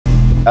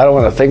I don't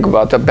want to think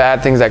about the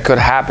bad things that could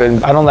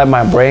happen. I don't let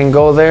my brain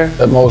go there.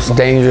 The most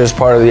dangerous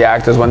part of the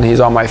act is when he's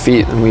on my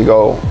feet and we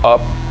go up.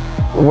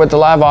 With the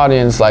live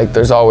audience, like,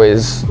 there's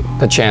always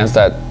the chance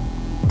that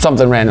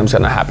something random's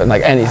gonna happen,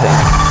 like anything.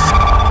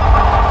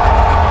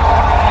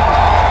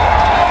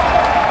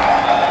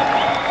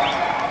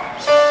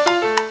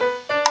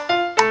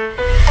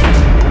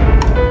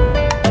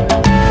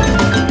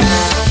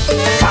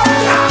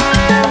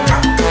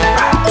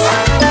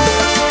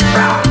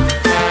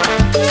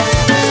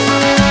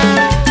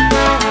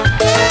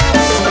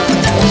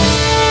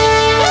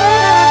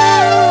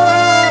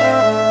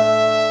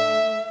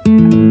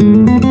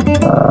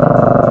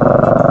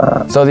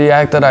 So the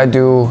act that I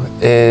do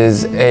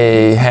is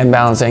a hand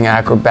balancing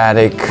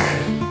acrobatic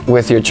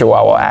with your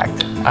Chihuahua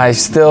act. I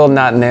still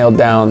not nailed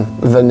down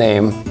the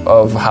name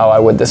of how I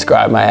would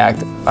describe my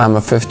act. I'm a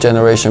 5th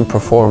generation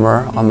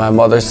performer on my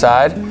mother's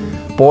side.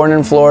 Born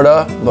in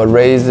Florida, but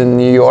raised in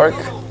New York.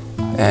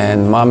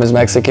 And mom is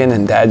Mexican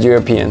and dad's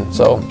European.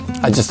 So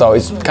I just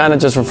always kind of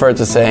just refer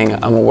to saying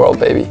I'm a world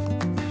baby.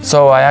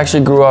 So I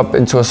actually grew up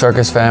into a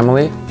circus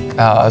family.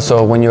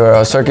 So when you're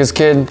a circus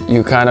kid,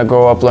 you kind of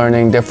grow up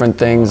learning different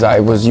things. I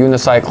was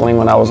unicycling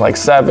when I was like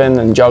 7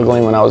 and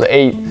juggling when I was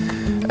 8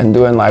 and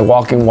doing like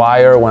walking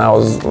wire when I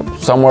was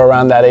somewhere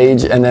around that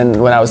age. And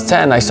then when I was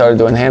 10, I started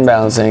doing hand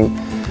balancing.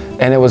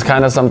 And it was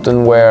kind of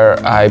something where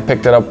I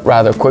picked it up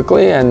rather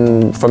quickly,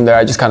 and from there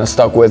I just kind of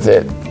stuck with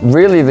it.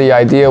 Really, the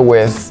idea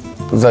with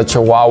the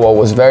Chihuahua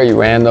was very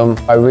random.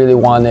 I really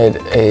wanted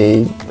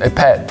a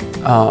pet.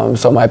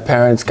 So my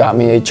parents got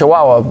me a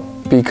Chihuahua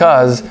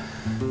because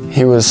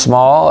he was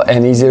small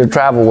and easy to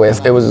travel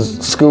with. It was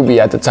Scooby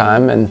at the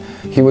time, and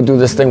he would do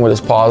this thing with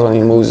his paws when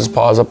he moves his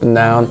paws up and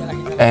down.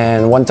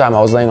 And one time I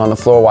was laying on the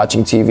floor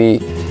watching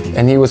TV,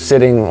 and he was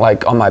sitting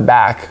like on my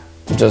back,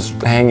 just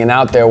hanging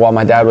out there while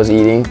my dad was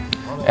eating.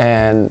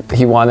 And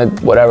he wanted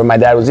whatever my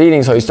dad was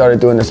eating, so he started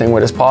doing this thing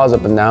with his paws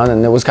up and down,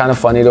 and it was kind of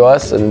funny to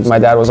us. And my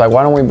dad was like,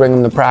 why don't we bring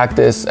him to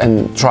practice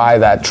and try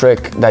that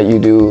trick that you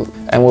do,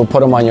 and we'll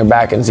put him on your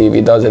back and see if he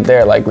does it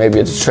there, like maybe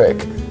it's a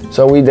trick.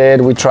 So we did,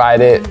 we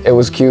tried it, it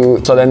was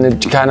cute. So then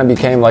it kind of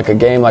became like a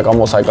game, like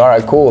almost like, all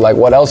right, cool, like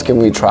what else can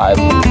we try?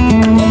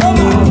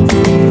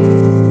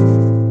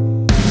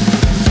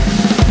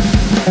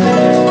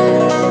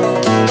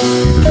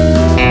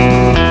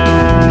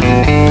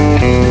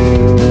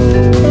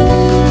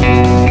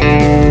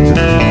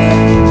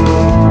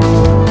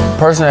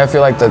 Personally, I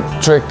feel like the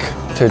trick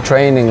to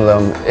training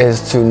them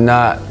is to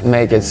not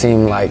make it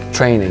seem like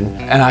training.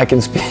 And I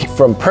can speak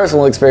from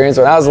personal experience.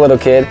 When I was a little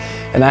kid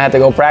and I had to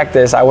go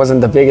practice, I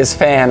wasn't the biggest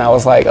fan. I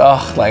was like,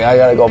 oh, like I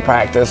gotta go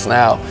practice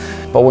now.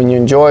 But when you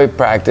enjoy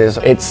practice,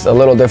 it's a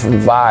little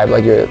different vibe.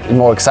 Like you're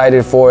more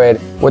excited for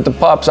it. With the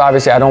pups,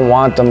 obviously, I don't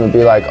want them to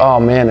be like, oh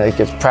man, like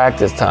it's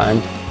practice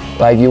time.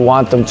 Like you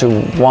want them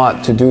to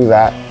want to do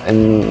that.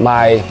 And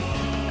my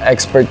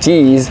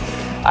expertise,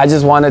 I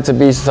just want it to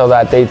be so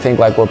that they think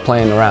like we're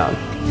playing around.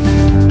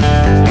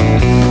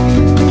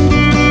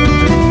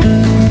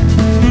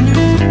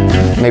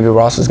 Maybe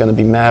Ross is gonna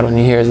be mad when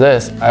he hears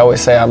this. I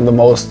always say I'm the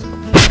most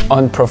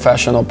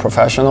unprofessional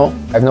professional.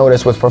 I've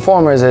noticed with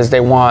performers is they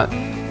want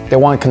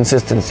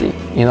consistency.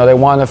 You know, they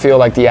want to feel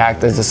like the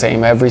act is the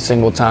same every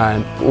single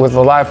time. With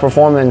a live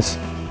performance,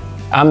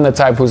 I'm the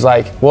type who's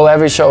like, well,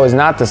 every show is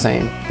not the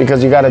same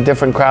because you got a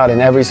different crowd in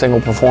every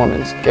single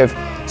performance. If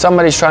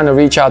somebody's trying to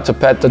reach out to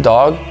pet the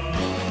dog,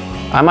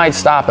 I might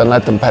stop and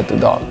let them pet the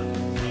dog.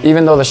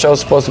 Even though the show's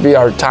supposed to be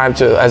our time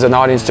to, as an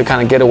audience, to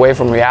kind of get away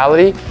from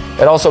reality,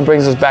 it also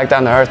brings us back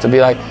down to earth to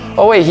be like,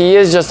 oh wait, he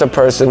is just a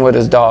person with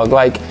his dog.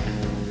 Like,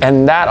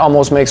 and that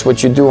almost makes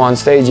what you do on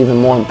stage even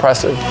more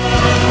impressive.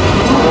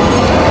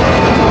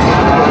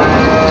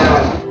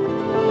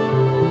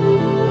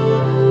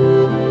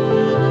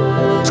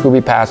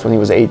 Scooby passed when he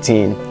was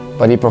 18,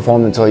 but he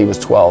performed until he was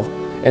 12.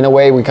 In a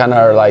way, we kind of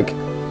are like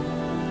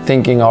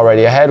thinking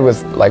already ahead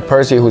with like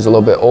Percy, who's a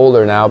little bit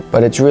older now,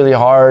 but it's really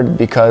hard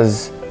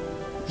because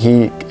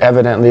he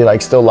evidently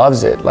like still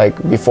loves it.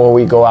 Like before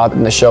we go out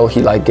in the show,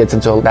 he like gets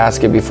into a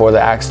basket before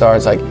the act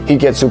starts. Like he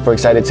gets super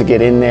excited to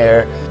get in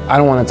there. I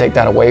don't want to take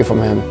that away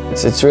from him.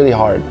 It's really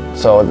hard.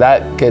 So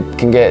that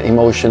can get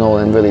emotional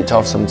and really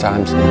tough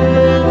sometimes.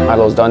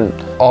 Milo's done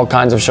all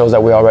kinds of shows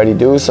that we already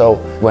do. So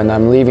when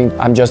I'm leaving,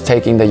 I'm just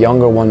taking the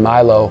younger one,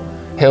 Milo.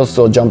 He'll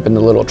still jump in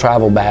the little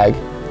travel bag.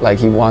 Like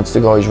he wants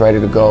to go, he's ready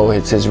to go.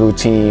 It's his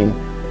routine.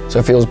 So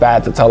it feels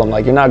bad to tell him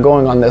like, you're not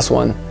going on this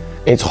one.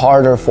 It's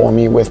harder for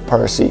me with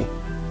Percy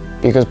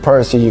because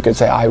Percy, you could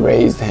say I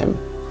raised him.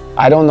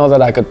 I don't know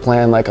that I could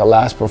plan like a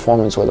last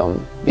performance with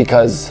him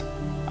because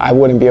I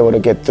wouldn't be able to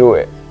get through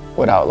it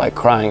without like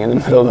crying in the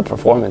middle of the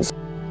performance.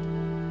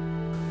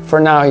 For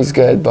now, he's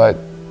good, but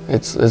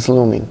it's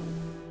looming.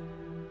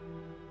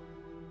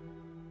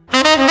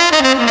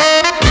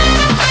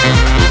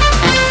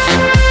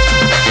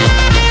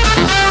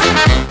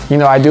 You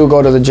know, I do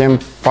go to the gym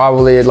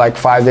probably like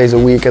 5 days a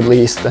week at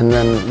least, and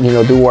then, you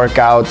know, do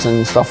workouts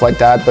and stuff like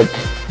that. But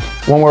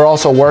when we're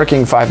also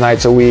working 5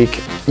 nights a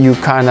week, you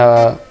kind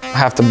of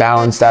have to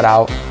balance that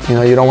out. You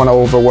know, you don't want to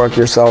overwork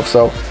yourself.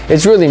 So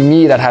it's really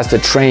me that has to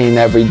train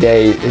every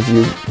day, if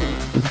you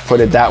put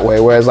it that way.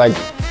 Whereas like,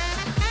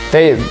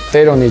 they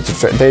don't need to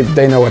train.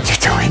 They know what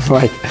they're doing.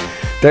 Like,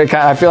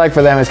 I feel like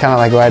for them, it's kind of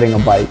like riding a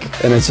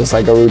bike, and it's just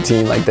like a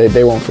routine. Like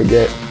they won't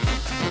forget.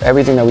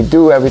 Everything that we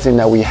do, everything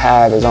that we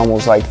have is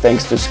almost like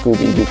thanks to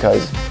Scooby,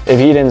 because if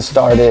he didn't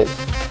start it,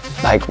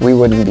 like we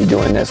wouldn't be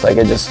doing this. Like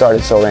it just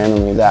started so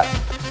randomly that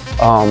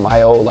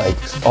I owe like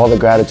all the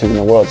gratitude in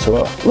the world to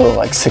a little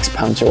like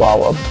 6-pound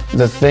Chihuahua.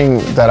 The thing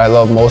that I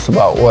love most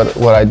about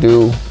what I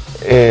do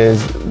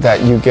is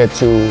that you get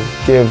to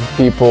give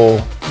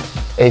people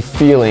a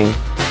feeling,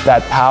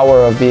 that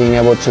power of being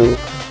able to,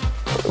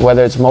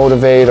 whether it's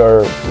motivate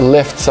or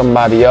lift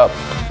somebody up,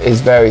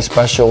 is very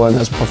special. And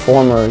as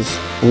performers,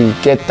 we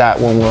get that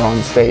when we're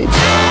on stage.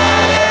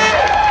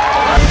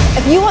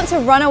 If you want to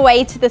run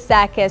away to the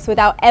circus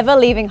without ever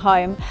leaving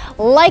home,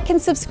 like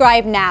and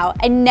subscribe now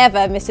and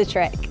never miss a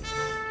trick.